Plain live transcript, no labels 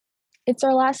It's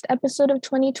our last episode of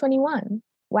 2021.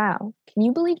 Wow, can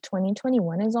you believe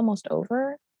 2021 is almost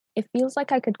over? It feels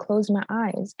like I could close my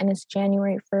eyes and it's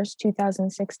January 1st,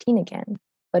 2016 again,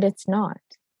 but it's not,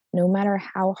 no matter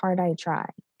how hard I try.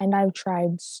 And I've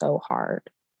tried so hard.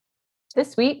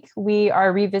 This week, we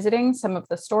are revisiting some of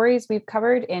the stories we've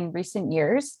covered in recent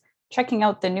years, checking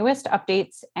out the newest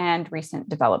updates and recent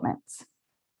developments.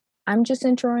 I'm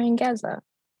Jacinta Royangeza.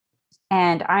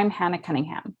 And I'm Hannah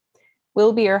Cunningham.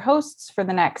 We'll be your hosts for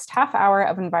the next half hour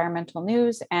of environmental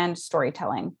news and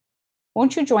storytelling.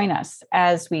 Won't you join us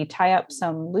as we tie up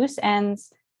some loose ends,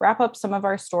 wrap up some of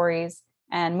our stories,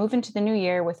 and move into the new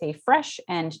year with a fresh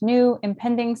and new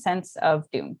impending sense of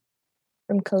doom?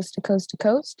 From coast to coast to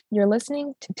coast, you're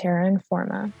listening to Terra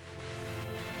Informa.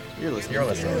 You're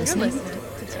listening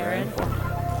to Terra Informa.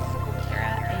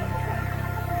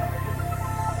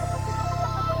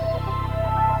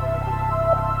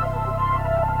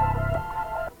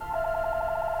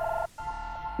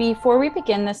 Before we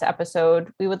begin this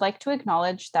episode, we would like to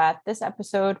acknowledge that this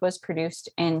episode was produced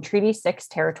in Treaty 6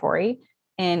 territory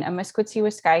in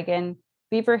Amiskwaciy-Waskagan,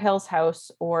 Beaver Hills House,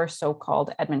 or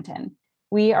so-called Edmonton.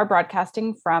 We are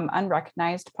broadcasting from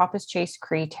unrecognized Papas-Chase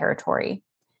Cree territory.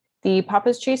 The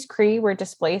Papas-Chase Cree were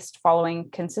displaced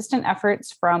following consistent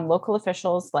efforts from local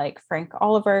officials like Frank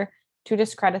Oliver to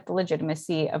discredit the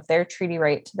legitimacy of their treaty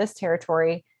right to this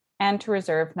territory and to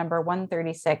reserve number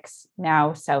 136,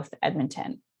 now South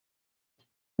Edmonton.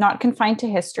 Not confined to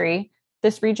history,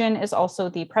 this region is also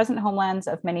the present homelands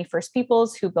of many First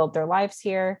Peoples who build their lives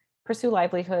here, pursue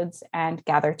livelihoods, and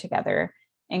gather together,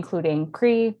 including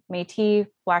Cree, Métis,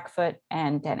 Blackfoot,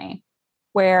 and Dene.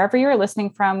 Wherever you are listening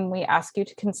from, we ask you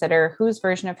to consider whose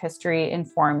version of history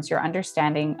informs your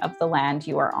understanding of the land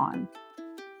you are on.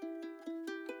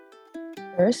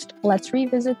 First, let's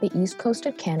revisit the east coast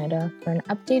of Canada for an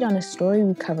update on a story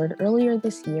we covered earlier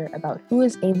this year about who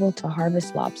is able to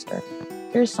harvest lobster.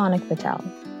 Here's Sonic Patel.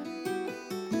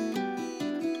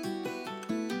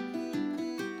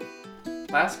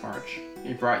 Last March,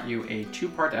 we brought you a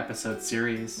two-part episode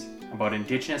series about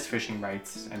Indigenous fishing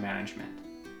rights and management.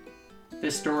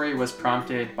 This story was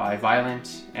prompted by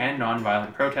violent and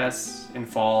non-violent protests in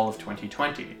fall of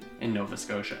 2020 in Nova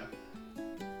Scotia.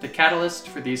 The catalyst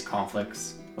for these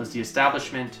conflicts was the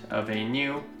establishment of a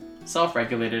new,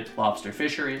 self-regulated lobster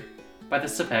fishery by the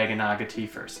Sipekne'katik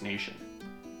First Nation.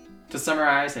 To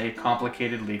summarize a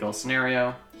complicated legal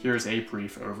scenario, here's a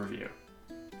brief overview.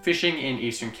 Fishing in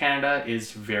eastern Canada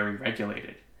is very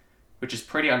regulated, which is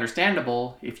pretty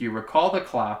understandable if you recall the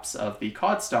collapse of the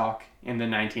cod stock in the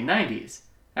 1990s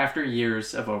after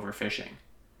years of overfishing.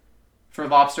 For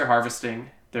lobster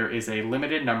harvesting, there is a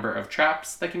limited number of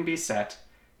traps that can be set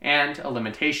and a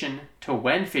limitation to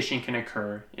when fishing can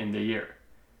occur in the year.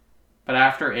 But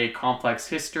after a complex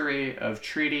history of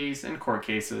treaties and court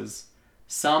cases,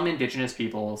 some Indigenous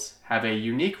peoples have a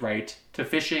unique right to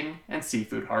fishing and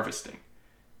seafood harvesting.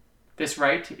 This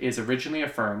right is originally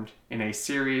affirmed in a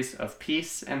series of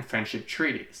peace and friendship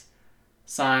treaties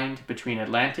signed between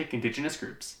Atlantic Indigenous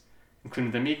groups,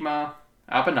 including the Mi'kmaq,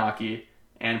 Abenaki,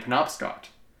 and Penobscot,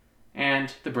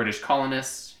 and the British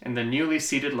colonists in the newly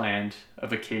ceded land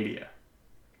of Acadia.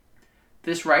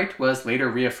 This right was later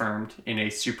reaffirmed in a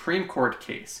Supreme Court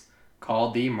case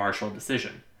called the Marshall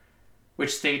Decision,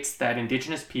 which states that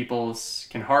Indigenous peoples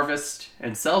can harvest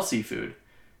and sell seafood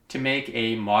to make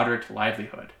a moderate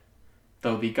livelihood,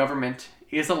 though the government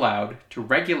is allowed to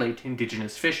regulate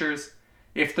Indigenous fishers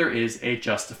if there is a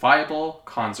justifiable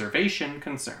conservation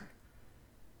concern.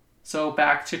 So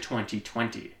back to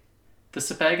 2020. The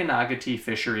Sipekne'katik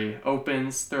fishery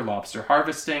opens their lobster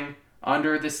harvesting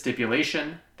under the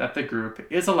stipulation that the group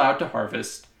is allowed to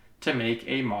harvest to make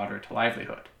a moderate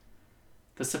livelihood.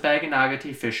 The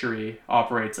Sipekne'katik fishery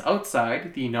operates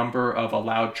outside the number of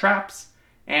allowed traps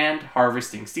and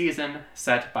harvesting season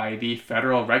set by the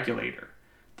federal regulator,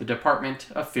 the Department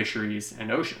of Fisheries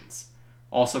and Oceans,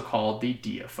 also called the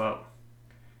DFO.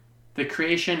 The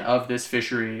creation of this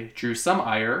fishery drew some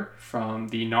ire from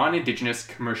the non-Indigenous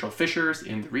commercial fishers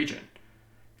in the region,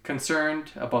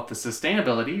 concerned about the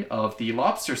sustainability of the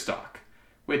lobster stock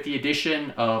with the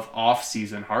addition of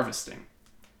off-season harvesting.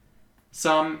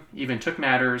 Some even took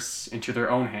matters into their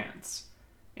own hands,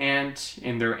 and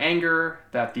in their anger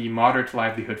that the moderate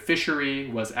livelihood fishery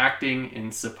was acting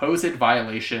in supposed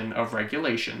violation of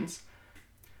regulations,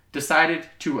 decided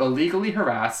to illegally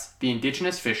harass the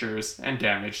Indigenous fishers and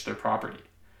damage their property.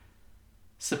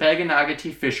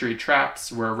 Sipekne'katik fishery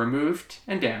traps were removed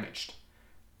and damaged.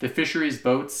 The fishery's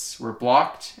boats were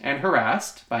blocked and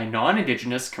harassed by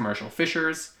non-Indigenous commercial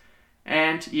fishers,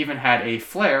 and even had a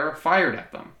flare fired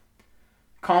at them.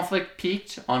 Conflict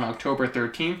peaked on October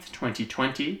 13th,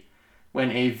 2020,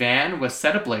 when a van was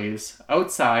set ablaze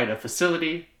outside a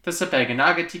facility the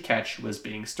Sipaganagati catch was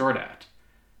being stored at.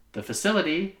 The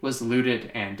facility was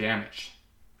looted and damaged.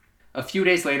 A few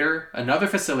days later, another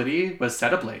facility was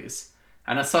set ablaze,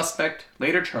 and a suspect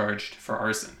later charged for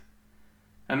arson.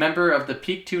 A member of the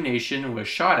Pictou Nation was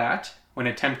shot at when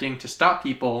attempting to stop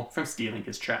people from stealing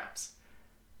his traps.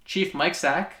 Chief Mike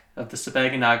Sack of the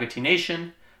Sipaganagati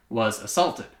Nation was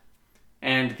assaulted,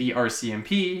 and the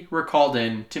RCMP were called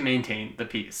in to maintain the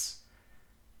peace.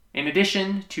 In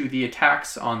addition to the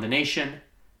attacks on the nation,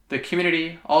 the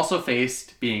community also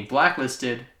faced being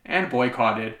blacklisted and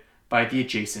boycotted by the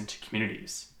adjacent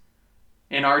communities.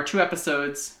 In our 2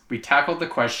 episodes, we tackled the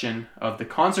question of the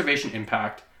conservation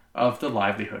impact of the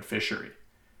livelihood fishery,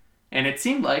 and it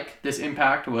seemed like this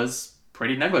impact was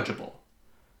pretty negligible.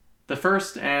 The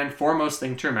first and foremost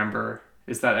thing to remember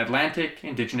is that Atlantic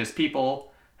Indigenous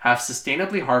people have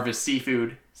sustainably harvested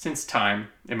seafood since time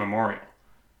immemorial.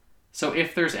 So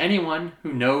if there's anyone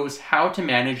who knows how to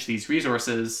manage these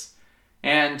resources,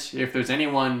 and if there's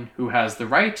anyone who has the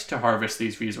right to harvest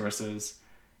these resources,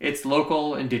 it's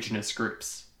local Indigenous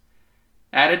groups.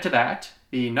 Added to that,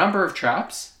 the number of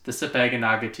traps the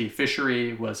Sipaganagati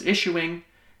fishery was issuing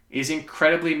is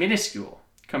incredibly minuscule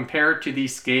compared to the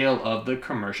scale of the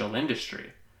commercial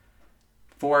industry.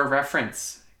 For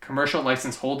reference, commercial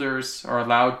license holders are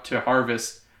allowed to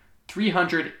harvest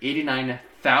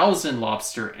 389,000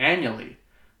 lobster annually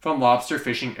from Lobster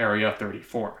Fishing Area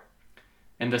 34.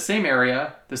 In the same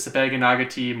area, the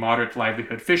Sipaganagati Moderate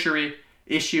Livelihood Fishery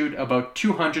issued about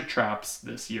 200 traps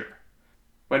this year.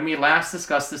 When we last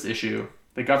discussed this issue,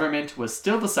 the government was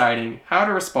still deciding how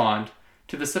to respond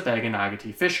to the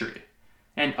Sipaganagati fishery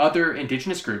and other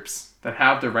Indigenous groups that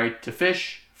have the right to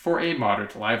fish for a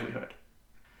moderate livelihood.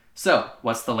 So,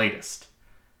 what's the latest?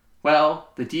 Well,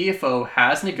 the DFO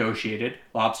has negotiated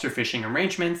lobster fishing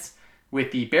arrangements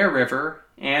with the Bear River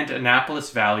and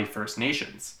Annapolis Valley First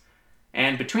Nations,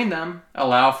 and between them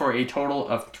allow for a total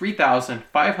of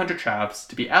 3,500 traps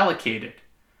to be allocated.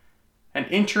 An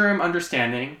interim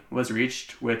understanding was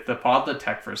reached with the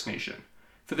Podlatek First Nation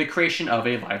for the creation of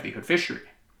a livelihood fishery.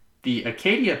 The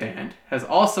Acadia Band has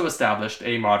also established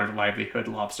a moderate livelihood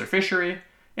lobster fishery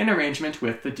in arrangement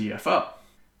with the DFO.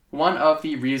 One of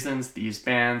the reasons these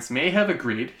bands may have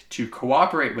agreed to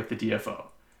cooperate with the DFO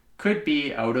could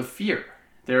be out of fear.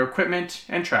 Their equipment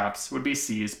and traps would be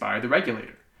seized by the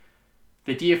regulator.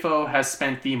 The DFO has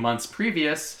spent the months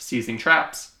previous seizing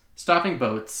traps, stopping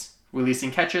boats,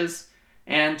 releasing catches,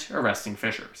 and arresting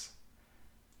fishers.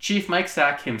 Chief Mike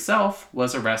Sack himself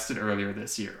was arrested earlier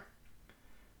this year.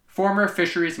 Former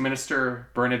Fisheries Minister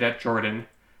Bernadette Jordan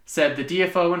said the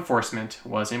DFO enforcement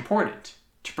was important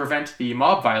to prevent the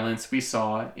mob violence we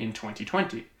saw in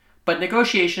 2020. But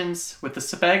negotiations with the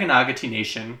Sipaganagati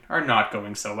Nation are not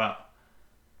going so well.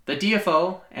 The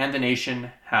DFO and the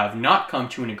nation have not come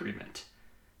to an agreement,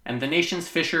 and the nation's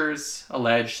fishers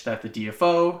allege that the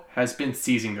DFO has been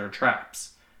seizing their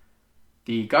traps.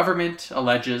 The government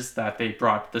alleges that they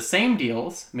brought the same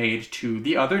deals made to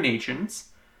the other nations,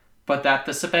 but that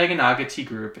the Sipaganagati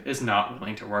group is not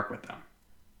willing to work with them.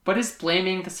 But is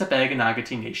blaming the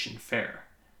Sipaganagati Nation fair?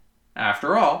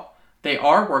 After all, they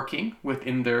are working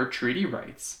within their treaty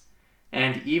rights,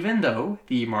 and even though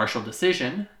the Marshall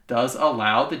Decision does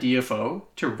allow the DFO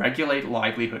to regulate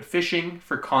livelihood fishing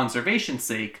for conservation's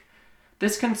sake,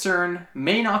 this concern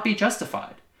may not be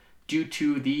justified due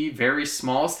to the very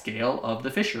small scale of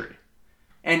the fishery.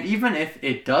 And even if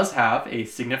it does have a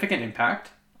significant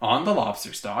impact on the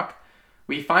lobster stock,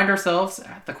 we find ourselves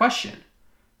at the question,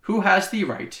 who has the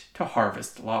right to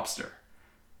harvest lobster?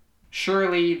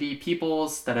 Surely the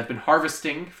peoples that have been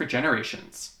harvesting for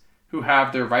generations, who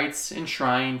have their rights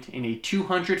enshrined in a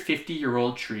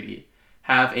 250-year-old treaty,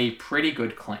 have a pretty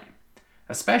good claim,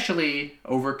 especially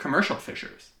over commercial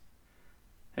fishers.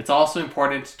 It's also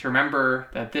important to remember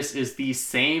that this is the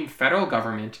same federal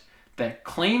government that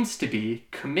claims to be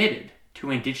committed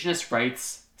to Indigenous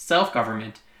rights,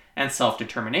 self-government, and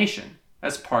self-determination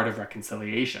as part of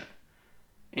reconciliation.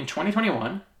 In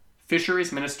 2021,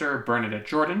 Fisheries Minister Bernadette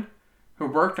Jordan, who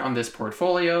worked on this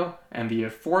portfolio and the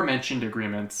aforementioned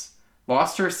agreements,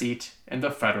 lost her seat in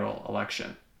the federal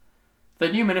election.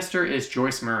 The new minister is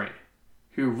Joyce Murray,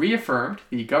 who reaffirmed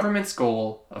the government's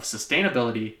goal of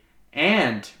sustainability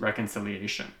and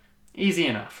reconciliation. Easy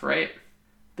enough, right?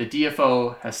 The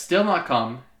DFO has still not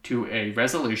come to a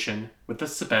resolution with the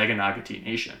Sipaganagati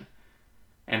Nation.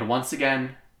 And once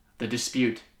again, the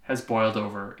dispute has boiled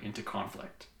over into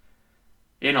conflict.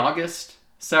 In August,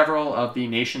 several of the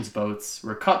nation's boats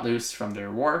were cut loose from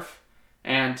their wharf,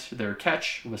 and their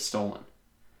catch was stolen.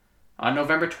 on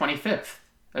November 25th,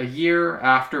 a year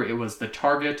after it was the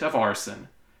target of arson,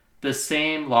 the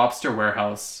same lobster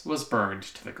warehouse was burned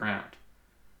to the ground.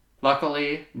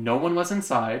 Luckily, no one was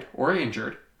inside or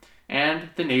injured, and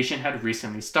the nation had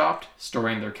recently stopped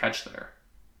storing their catch there.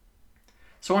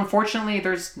 So unfortunately,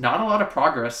 there's not a lot of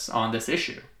progress on this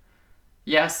issue.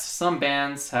 Yes, some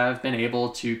bands have been able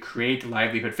to create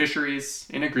livelihood fisheries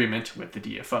in agreement with the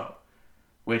DFO,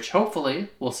 which hopefully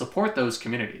will support those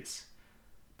communities.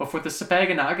 But for the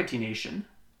Sipekne'katik Nation,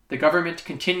 the government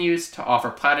continues to offer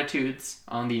platitudes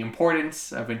on the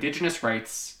importance of Indigenous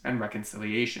rights and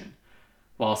reconciliation,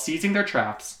 while seizing their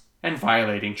traps and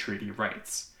violating treaty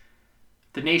rights.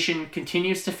 The nation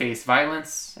continues to face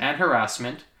violence and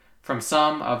harassment from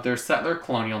some of their settler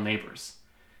colonial neighbors,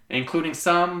 including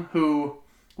some who,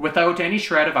 without any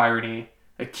shred of irony,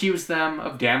 accuse them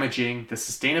of damaging the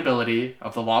sustainability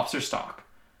of the lobster stock,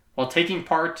 while taking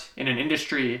part in an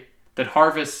industry that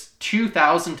harvests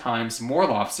 2,000 times more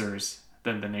lobsters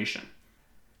than the nation.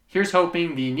 Here's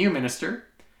hoping the new minister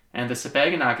and the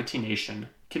Sipekne'katik Nation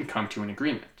can come to an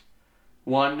agreement,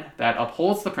 one that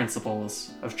upholds the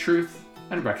principles of truth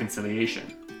and reconciliation.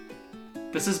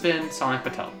 This has been Sonic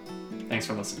Patel. Thanks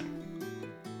for listening.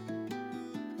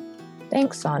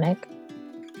 Thanks, Sonic.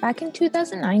 Back in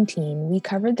 2019, we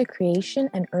covered the creation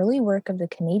and early work of the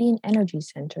Canadian Energy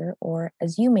Centre, or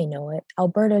as you may know it,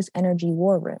 Alberta's Energy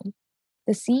War Room.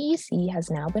 The CEC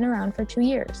has now been around for 2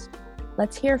 years.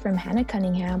 Let's hear from Hannah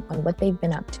Cunningham on what they've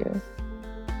been up to.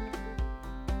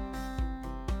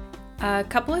 A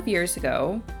couple of years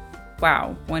ago,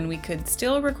 when we could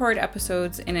still record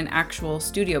episodes in an actual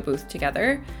studio booth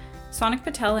together, Sonic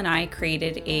Patel and I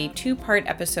created a 2-part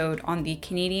episode on the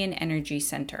Canadian Energy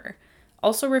Centre,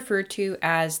 also referred to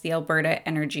as the Alberta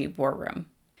Energy War Room.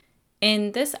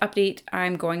 In this update,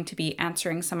 I'm going to be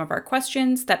answering some of our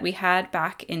questions that we had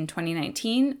back in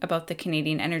 2019 about the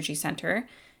Canadian Energy Centre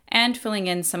and filling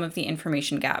in some of the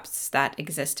information gaps that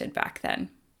existed back then.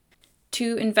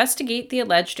 To investigate the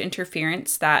alleged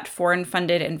interference that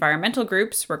foreign-funded environmental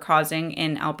groups were causing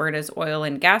in Alberta's oil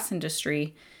and gas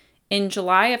industry, in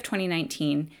July of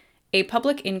 2019, a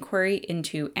public inquiry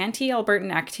into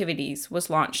anti-Albertan activities was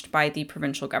launched by the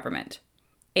provincial government.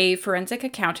 A forensic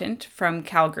accountant from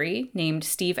Calgary named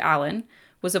Steve Allen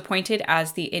was appointed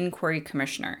as the inquiry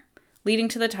commissioner, leading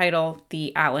to the title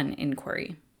the Allen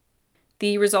Inquiry.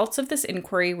 The results of this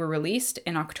inquiry were released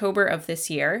in October of this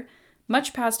year,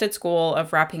 much past its goal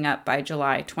of wrapping up by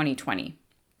July 2020.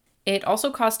 It also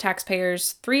cost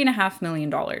taxpayers $3.5 million.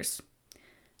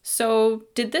 So,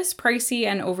 did this pricey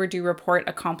and overdue report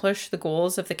accomplish the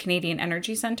goals of the Canadian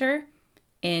Energy Centre?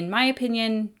 In my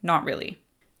opinion, not really.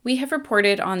 We have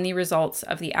reported on the results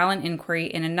of the Allen Inquiry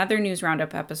in another News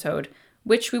Roundup episode,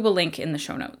 which we will link in the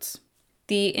show notes.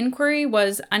 The inquiry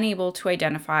was unable to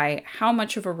identify how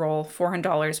much of a role foreign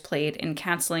dollars played in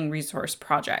cancelling resource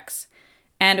projects,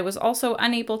 and it was also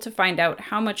unable to find out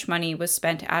how much money was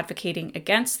spent advocating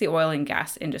against the oil and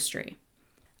gas industry.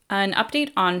 An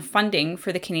update on funding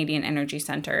for the Canadian Energy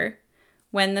Centre.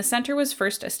 When the centre was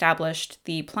first established,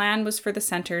 the plan was for the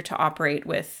centre to operate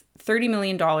with $30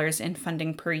 million in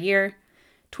funding per year.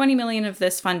 $20 million of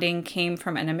this funding came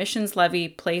from an emissions levy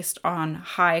placed on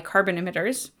high carbon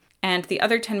emitters, and the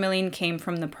other $10 million came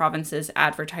from the province's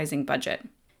advertising budget.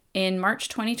 In March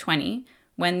 2020,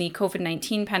 when the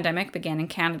COVID-19 pandemic began in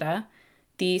Canada,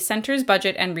 the centre's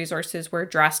budget and resources were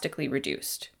drastically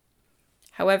reduced.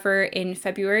 However, in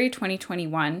February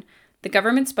 2021, the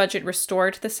government's budget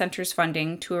restored the centre's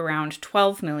funding to around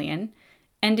 $12 million,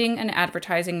 ending an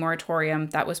advertising moratorium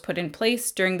that was put in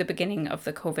place during the beginning of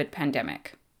the COVID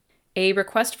pandemic. A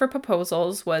request for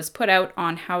proposals was put out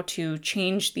on how to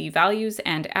change the values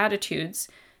and attitudes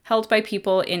held by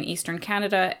people in Eastern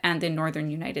Canada and the Northern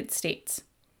United States.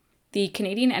 The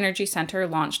Canadian Energy Centre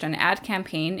launched an ad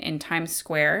campaign in Times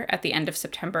Square at the end of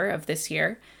September of this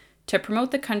year to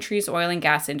promote the country's oil and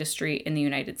gas industry in the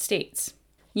United States.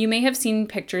 You may have seen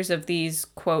pictures of these,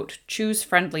 quote, choose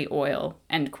friendly oil,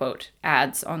 end quote,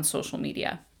 ads on social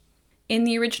media. In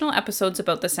the original episodes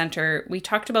about the centre, we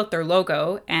talked about their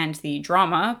logo and the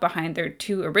drama behind their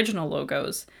 2 original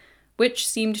logos, which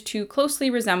seemed to closely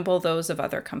resemble those of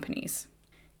other companies.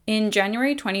 In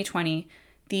January 2020,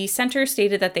 the centre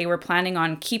stated that they were planning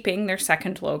on keeping their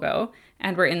second logo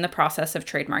and were in the process of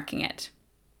trademarking it.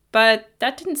 But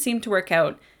that didn't seem to work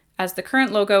out, as the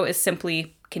current logo is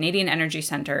simply Canadian Energy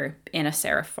Centre in a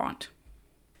serif font.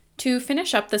 To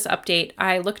finish up this update,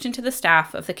 I looked into the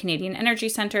staff of the Canadian Energy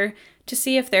Centre to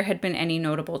see if there had been any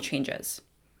notable changes.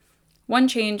 One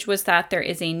change was that there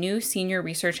is a new senior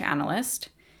research analyst,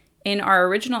 In our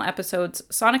original episodes,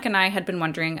 Sonic and I had been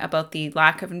wondering about the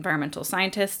lack of environmental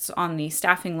scientists on the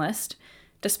staffing list,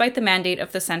 despite the mandate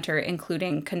of the center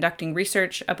including conducting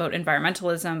research about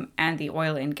environmentalism and the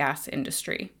oil and gas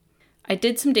industry. I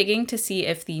did some digging to see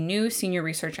if the new senior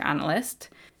research analyst,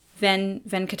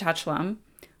 Venkatachalam,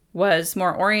 was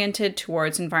more oriented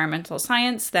towards environmental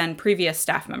science than previous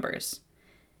staff members.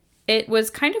 It was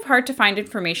kind of hard to find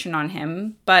information on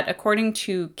him, but according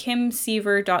to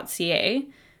kimseaver.ca,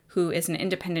 who is an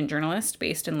independent journalist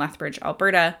based in Lethbridge,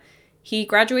 Alberta, he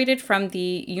graduated from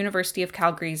the University of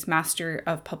Calgary's Master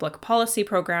of Public Policy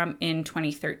program in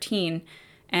 2013,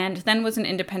 and then was an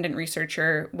independent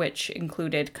researcher, which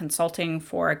included consulting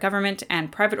for government and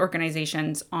private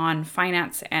organizations on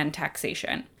finance and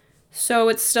taxation. So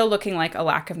it's still looking like a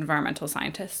lack of environmental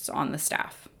scientists on the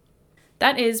staff.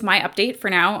 That is my update for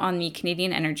now on the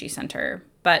Canadian Energy Centre,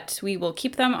 but we will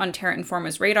keep them on Terra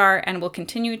Informa's radar and will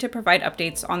continue to provide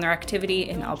updates on their activity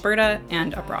in Alberta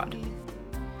and abroad.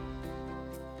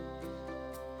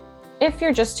 If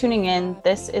you're just tuning in,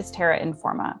 this is Terra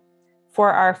Informa.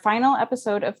 For our final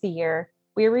episode of the year,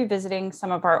 we're revisiting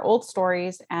some of our old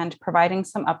stories and providing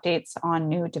some updates on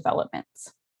new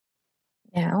developments.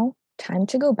 Now, time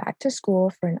to go back to school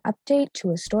for an update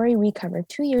to a story we covered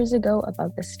 2 years ago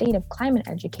about the state of climate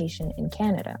education in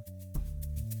Canada.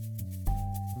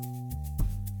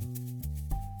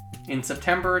 In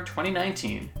September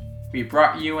 2019, we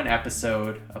brought you an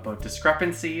episode about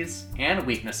discrepancies and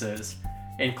weaknesses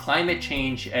in climate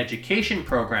change education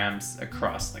programs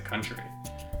across the country.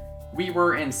 We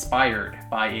were inspired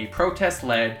by a protest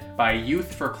led by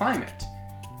Youth for Climate,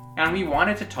 and we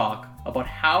wanted to talk about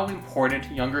how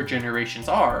important younger generations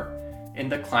are in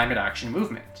the climate action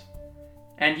movement.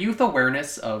 And youth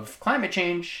awareness of climate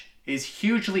change is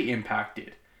hugely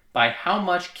impacted by how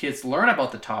much kids learn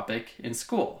about the topic in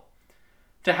school.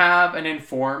 To have an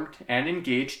informed and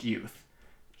engaged youth,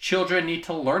 children need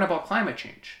to learn about climate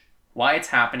change, why it's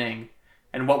happening,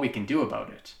 and what we can do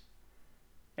about it.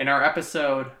 In our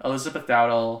episode, Elizabeth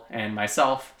Dowdall and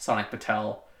myself, Sonic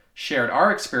Patel, shared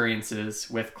our experiences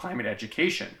with climate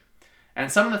education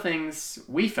and some of the things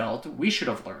we felt we should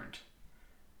have learned.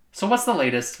 So what's the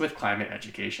latest with climate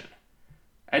education?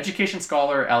 Education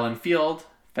scholar Ellen Field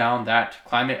found that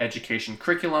climate education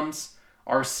curriculums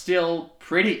are still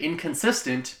pretty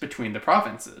inconsistent between the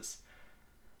provinces.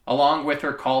 Along with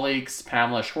her colleagues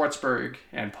Pamela Schwartzberg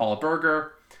and Paula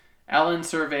Berger, Ellen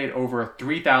surveyed over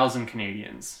 3,000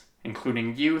 Canadians,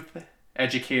 including youth,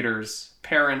 educators,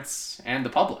 parents, and the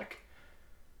public.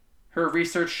 Her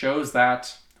research shows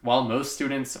that, while most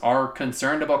students are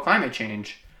concerned about climate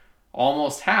change,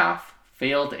 almost half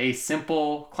failed a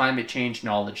simple climate change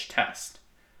knowledge test.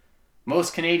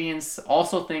 Most Canadians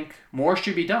also think more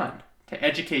should be done to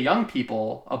educate young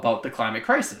people about the climate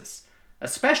crisis,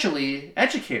 especially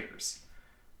educators.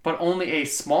 But only a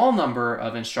small number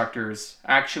of instructors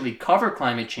actually cover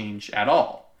climate change at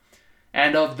all.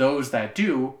 And of those that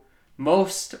do,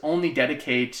 most only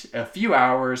dedicate a few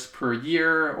hours per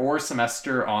year or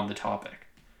semester on the topic.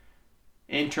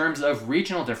 In terms of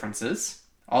regional differences,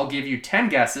 I'll give you 10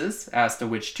 guesses as to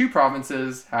which two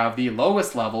provinces have the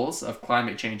lowest levels of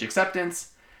climate change acceptance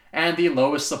and the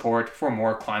lowest support for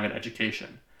more climate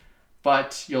education.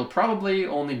 But you'll probably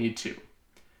only need two.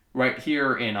 Right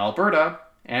here in Alberta,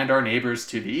 and our neighbors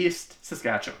to the east,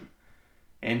 Saskatchewan.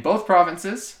 In both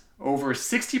provinces, over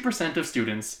 60% of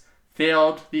students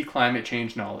failed the climate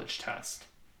change knowledge test.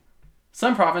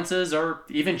 Some provinces are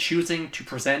even choosing to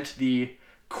present the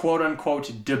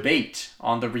quote-unquote debate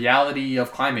on the reality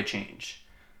of climate change.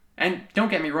 And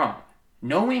don't get me wrong,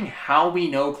 knowing how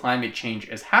we know climate change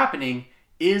is happening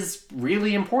is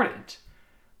really important.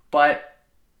 But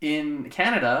in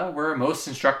Canada, where most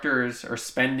instructors are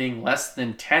spending less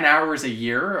than 10 hours a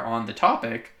year on the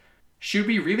topic, should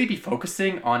we really be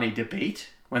focusing on a debate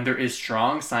when there is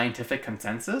strong scientific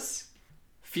consensus?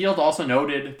 Field also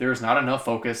noted there's not enough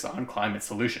focus on climate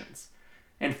solutions,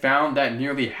 and found that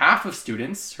nearly half of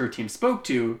students her team spoke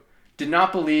to did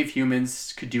not believe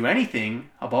humans could do anything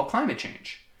about climate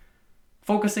change.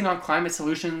 Focusing on climate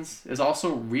solutions is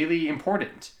also really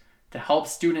important to help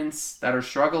students that are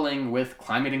struggling with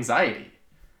climate anxiety.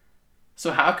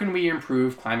 So how can we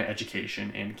improve climate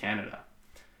education in Canada?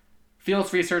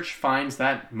 Field's research finds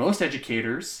that most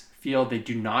educators feel they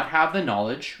do not have the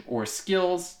knowledge or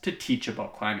skills to teach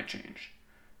about climate change.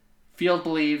 Field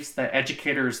believes that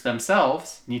educators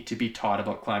themselves need to be taught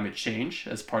about climate change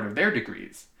as part of their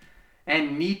degrees,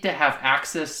 and need to have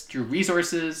access to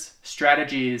resources,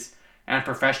 strategies, and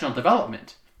professional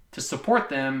development to support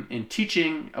them in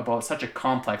teaching about such a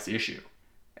complex issue.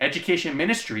 Education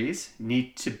ministries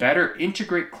need to better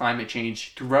integrate climate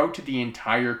change throughout the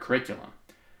entire curriculum,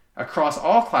 across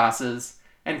all classes,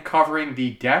 and covering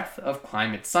the depth of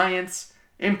climate science,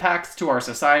 impacts to our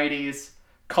societies,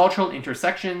 cultural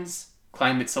intersections,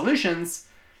 climate solutions,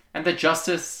 and the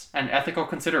justice and ethical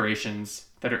considerations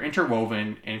that are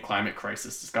interwoven in climate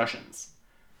crisis discussions.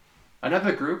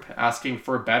 Another group asking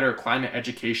for better climate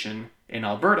education in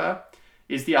Alberta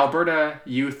is the Alberta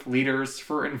Youth Leaders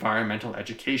for Environmental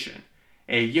Education,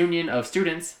 a union of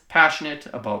students passionate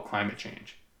about climate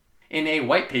change. In a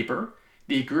white paper,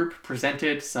 the group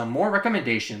presented some more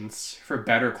recommendations for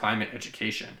better climate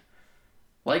education.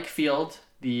 Like Field,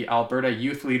 the Alberta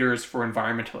Youth Leaders for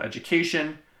Environmental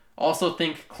Education also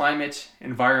think climate,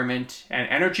 environment, and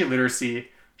energy literacy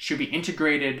should be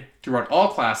integrated throughout all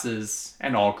classes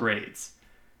and all grades.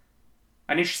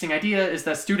 An interesting idea is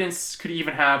that students could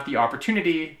even have the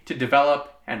opportunity to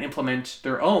develop and implement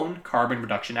their own carbon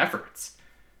reduction efforts.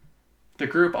 The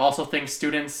group also thinks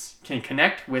students can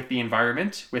connect with the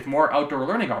environment with more outdoor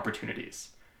learning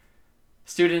opportunities.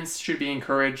 Students should be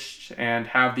encouraged and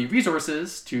have the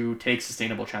resources to take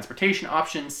sustainable transportation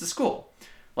options to school,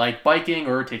 like biking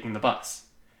or taking the bus.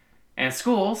 And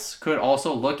schools could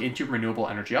also look into renewable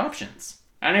energy options.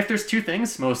 And if there's two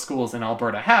things most schools in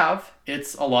Alberta have,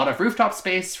 it's a lot of rooftop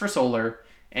space for solar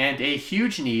and a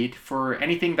huge need for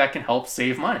anything that can help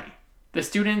save money. The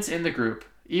students in the group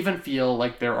even feel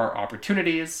like there are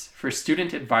opportunities for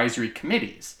student advisory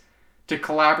committees to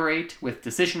collaborate with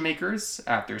decision makers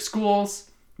at their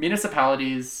schools,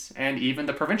 municipalities, and even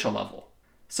the provincial level.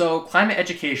 So climate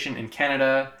education in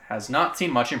Canada has not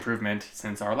seen much improvement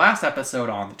since our last episode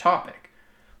on the topic,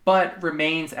 but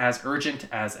remains as urgent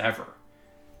as ever.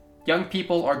 Young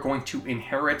people are going to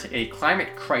inherit a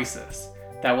climate crisis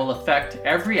that will affect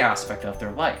every aspect of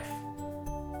their life.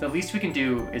 The least we can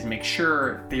do is make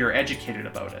sure they are educated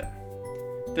about it.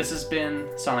 This has been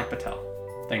Sonic Patel.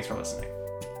 Thanks for listening.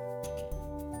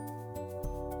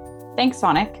 Thanks,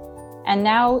 Sonic. And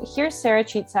now here's Sarah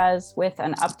Cheatsaz with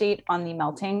an update on the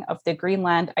melting of the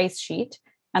Greenland ice sheet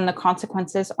and the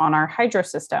consequences on our hydro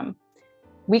system.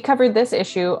 We covered this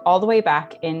issue all the way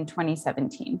back in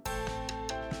 2017.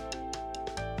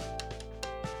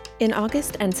 In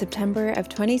August and September of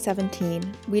 2017,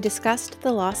 we discussed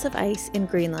the loss of ice in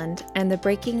Greenland and the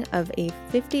breaking of a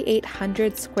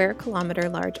 5,800 square kilometer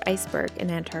large iceberg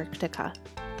in Antarctica.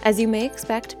 As you may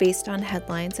expect based on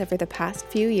headlines over the past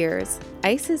few years,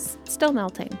 ice is still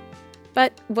melting.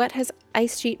 But what has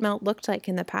ice sheet melt looked like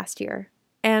in the past year?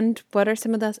 And what are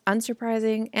some of the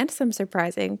unsurprising and some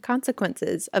surprising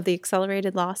consequences of the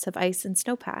accelerated loss of ice and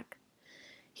snowpack?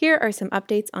 Here are some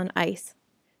updates on ice.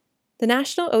 The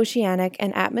National Oceanic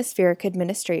and Atmospheric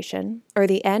Administration, or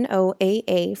the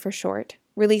NOAA for short,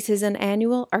 releases an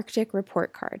annual Arctic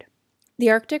report card.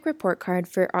 The Arctic report card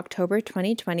for October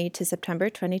 2020 to September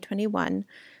 2021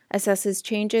 assesses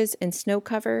changes in snow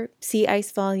cover, sea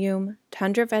ice volume,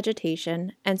 tundra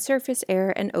vegetation, and surface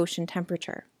air and ocean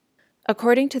temperature.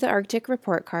 According to the Arctic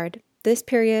report card, this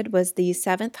period was the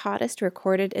 7th hottest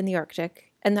recorded in the Arctic,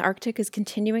 and the Arctic is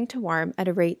continuing to warm at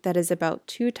a rate that is about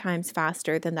 2 times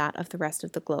faster than that of the rest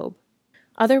of the globe.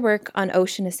 Other work on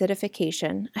ocean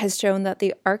acidification has shown that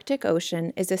the Arctic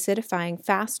Ocean is acidifying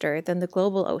faster than the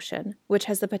global ocean, which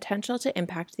has the potential to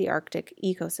impact the Arctic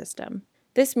ecosystem.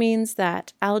 This means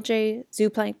that algae,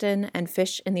 zooplankton, and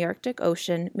fish in the Arctic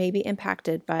Ocean may be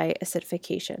impacted by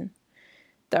acidification.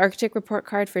 The Arctic report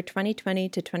card for 2020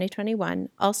 to 2021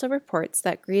 also reports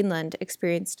that Greenland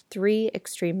experienced 3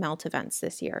 extreme melt events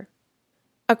this year.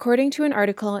 According to an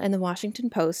article in the Washington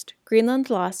Post, Greenland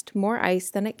lost more ice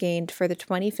than it gained for the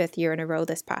 25th year in a row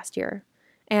this past year,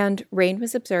 and rain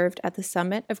was observed at the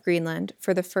summit of Greenland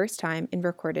for the first time in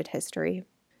recorded history.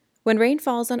 When rain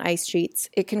falls on ice sheets,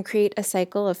 it can create a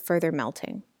cycle of further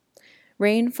melting.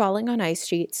 Rain falling on ice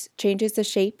sheets changes the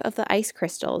shape of the ice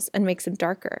crystals and makes them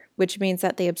darker, which means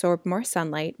that they absorb more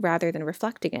sunlight rather than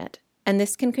reflecting it, and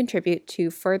this can contribute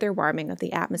to further warming of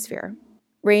the atmosphere.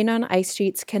 Rain on ice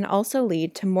sheets can also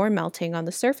lead to more melting on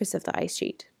the surface of the ice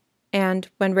sheet. And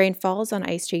when rain falls on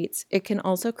ice sheets, it can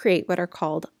also create what are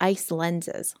called ice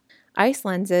lenses. Ice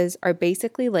lenses are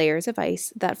basically layers of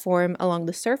ice that form along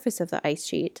the surface of the ice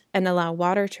sheet and allow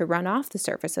water to run off the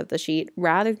surface of the sheet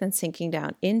rather than sinking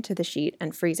down into the sheet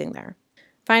and freezing there.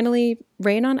 Finally,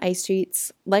 rain on ice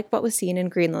sheets, like what was seen in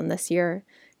Greenland this year,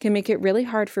 can make it really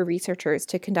hard for researchers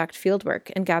to conduct fieldwork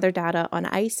and gather data on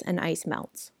ice and ice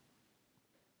melts.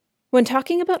 When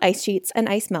talking about ice sheets and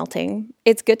ice melting,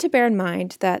 it's good to bear in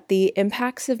mind that the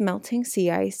impacts of melting sea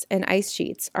ice and ice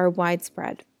sheets are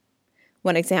widespread.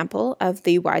 One example of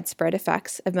the widespread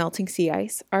effects of melting sea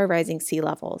ice are rising sea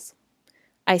levels.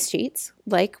 Ice sheets,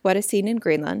 like what is seen in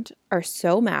Greenland, are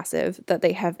so massive that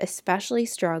they have especially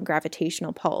strong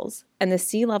gravitational pulls, and the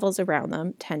sea levels around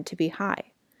them tend to be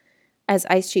high. As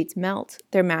ice sheets melt,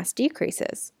 their mass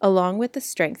decreases, along with the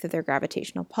strength of their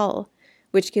gravitational pull,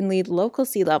 which can lead local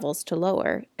sea levels to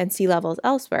lower and sea levels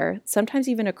elsewhere, sometimes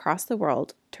even across the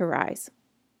world, to rise.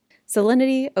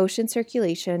 Salinity, ocean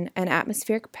circulation, and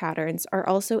atmospheric patterns are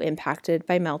also impacted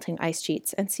by melting ice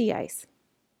sheets and sea ice.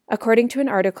 According to an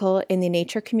article in the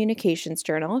Nature Communications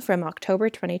Journal from October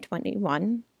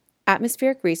 2021,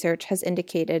 atmospheric research has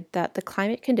indicated that the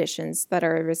climate conditions that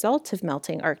are a result of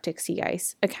melting Arctic sea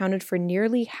ice accounted for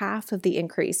nearly half of the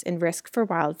increase in risk for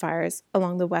wildfires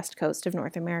along the west coast of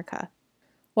North America.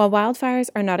 While wildfires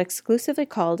are not exclusively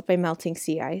caused by melting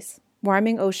sea ice,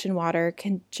 warming ocean water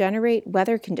can generate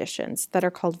weather conditions that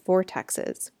are called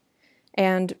vortexes.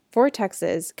 And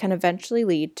vortexes can eventually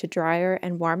lead to drier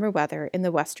and warmer weather in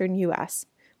the western U.S.,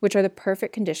 which are the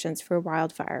perfect conditions for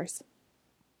wildfires.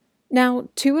 Now,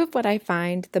 two of what I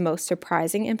find the most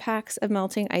surprising impacts of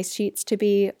melting ice sheets to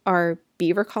be are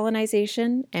beaver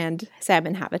colonization and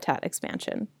salmon habitat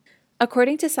expansion.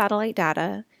 According to satellite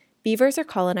data, beavers are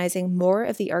colonizing more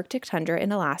of the Arctic tundra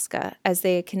in Alaska as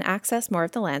they can access more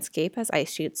of the landscape as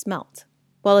ice sheets melt.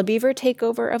 While a beaver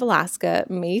takeover of Alaska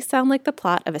may sound like the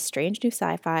plot of a strange new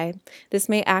sci-fi, this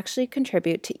may actually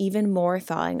contribute to even more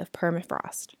thawing of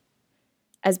permafrost.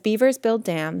 As beavers build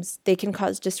dams, they can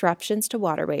cause disruptions to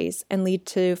waterways and lead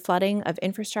to flooding of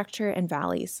infrastructure and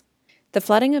valleys. The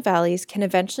flooding of valleys can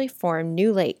eventually form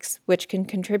new lakes, which can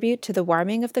contribute to the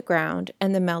warming of the ground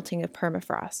and the melting of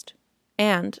permafrost.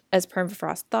 And as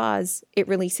permafrost thaws, it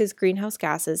releases greenhouse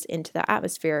gases into the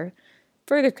atmosphere,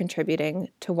 further contributing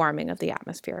to warming of the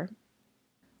atmosphere.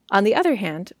 On the other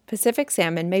hand, Pacific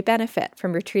salmon may benefit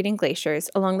from retreating glaciers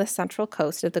along the central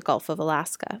coast of the Gulf of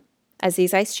Alaska. As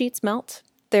these ice sheets melt,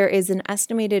 there is an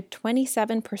estimated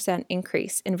 27%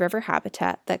 increase in river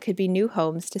habitat that could be new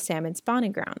homes to salmon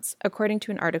spawning grounds, according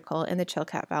to an article in the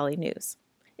Chilkat Valley News.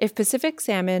 If Pacific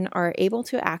salmon are able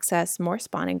to access more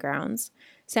spawning grounds,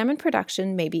 salmon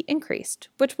production may be increased,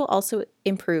 which will also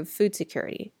improve food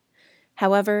security.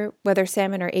 However, whether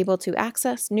salmon are able to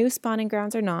access new spawning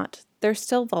grounds or not, they're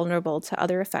still vulnerable to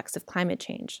other effects of climate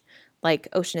change, like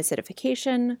ocean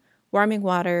acidification, warming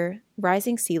water,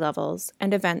 rising sea levels,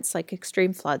 and events like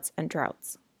extreme floods and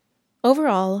droughts.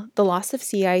 Overall, the loss of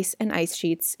sea ice and ice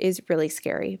sheets is really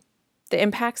scary. The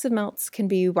impacts of melts can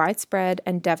be widespread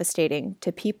and devastating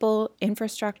to people,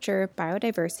 infrastructure,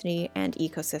 biodiversity, and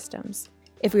ecosystems.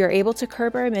 If we are able to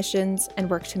curb our emissions and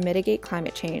work to mitigate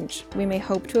climate change, we may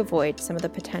hope to avoid some of the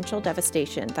potential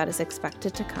devastation that is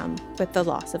expected to come with the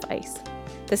loss of ice.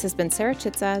 This has been Sarah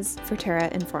Chitzas for Terra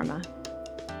Informa.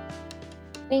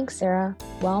 Thanks, Sarah.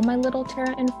 Well, my little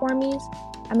Terra Informies,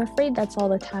 I'm afraid that's all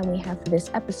the time we have for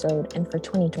this episode and for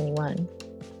 2021.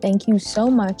 Thank you so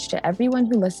much to everyone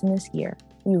who listened this year.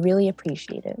 We really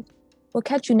appreciate it. We'll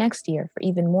catch you next year for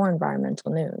even more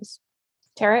environmental news.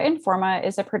 Terra Informa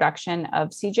is a production of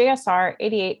CJSR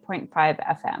 88.5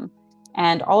 FM,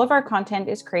 and all of our content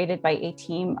is created by a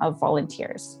team of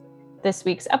volunteers. This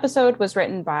week's episode was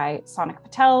written by Sonik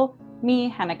Patel, me,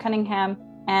 Hannah Cunningham,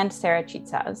 and Sarah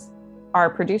Chitzas. Our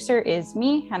producer is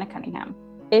me, Hannah Cunningham.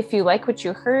 If you like what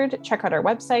you heard, check out our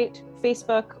website,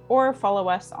 Facebook, or follow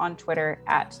us on Twitter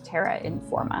at Terra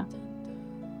Informa.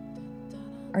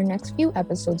 Our next few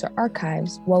episodes are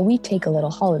archives while we take a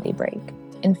little holiday break.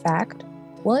 In fact,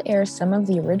 we'll air some of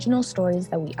the original stories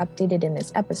that we updated in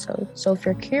this episode, so if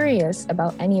you're curious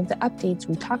about any of the updates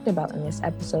we talked about in this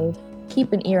episode,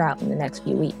 keep an ear out in the next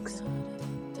few weeks.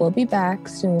 We'll be back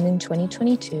soon in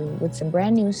 2022 with some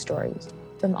brand new stories.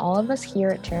 From all of us here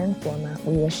at Terra Informa,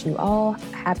 we wish you all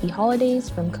happy holidays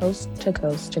from coast to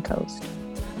coast to coast.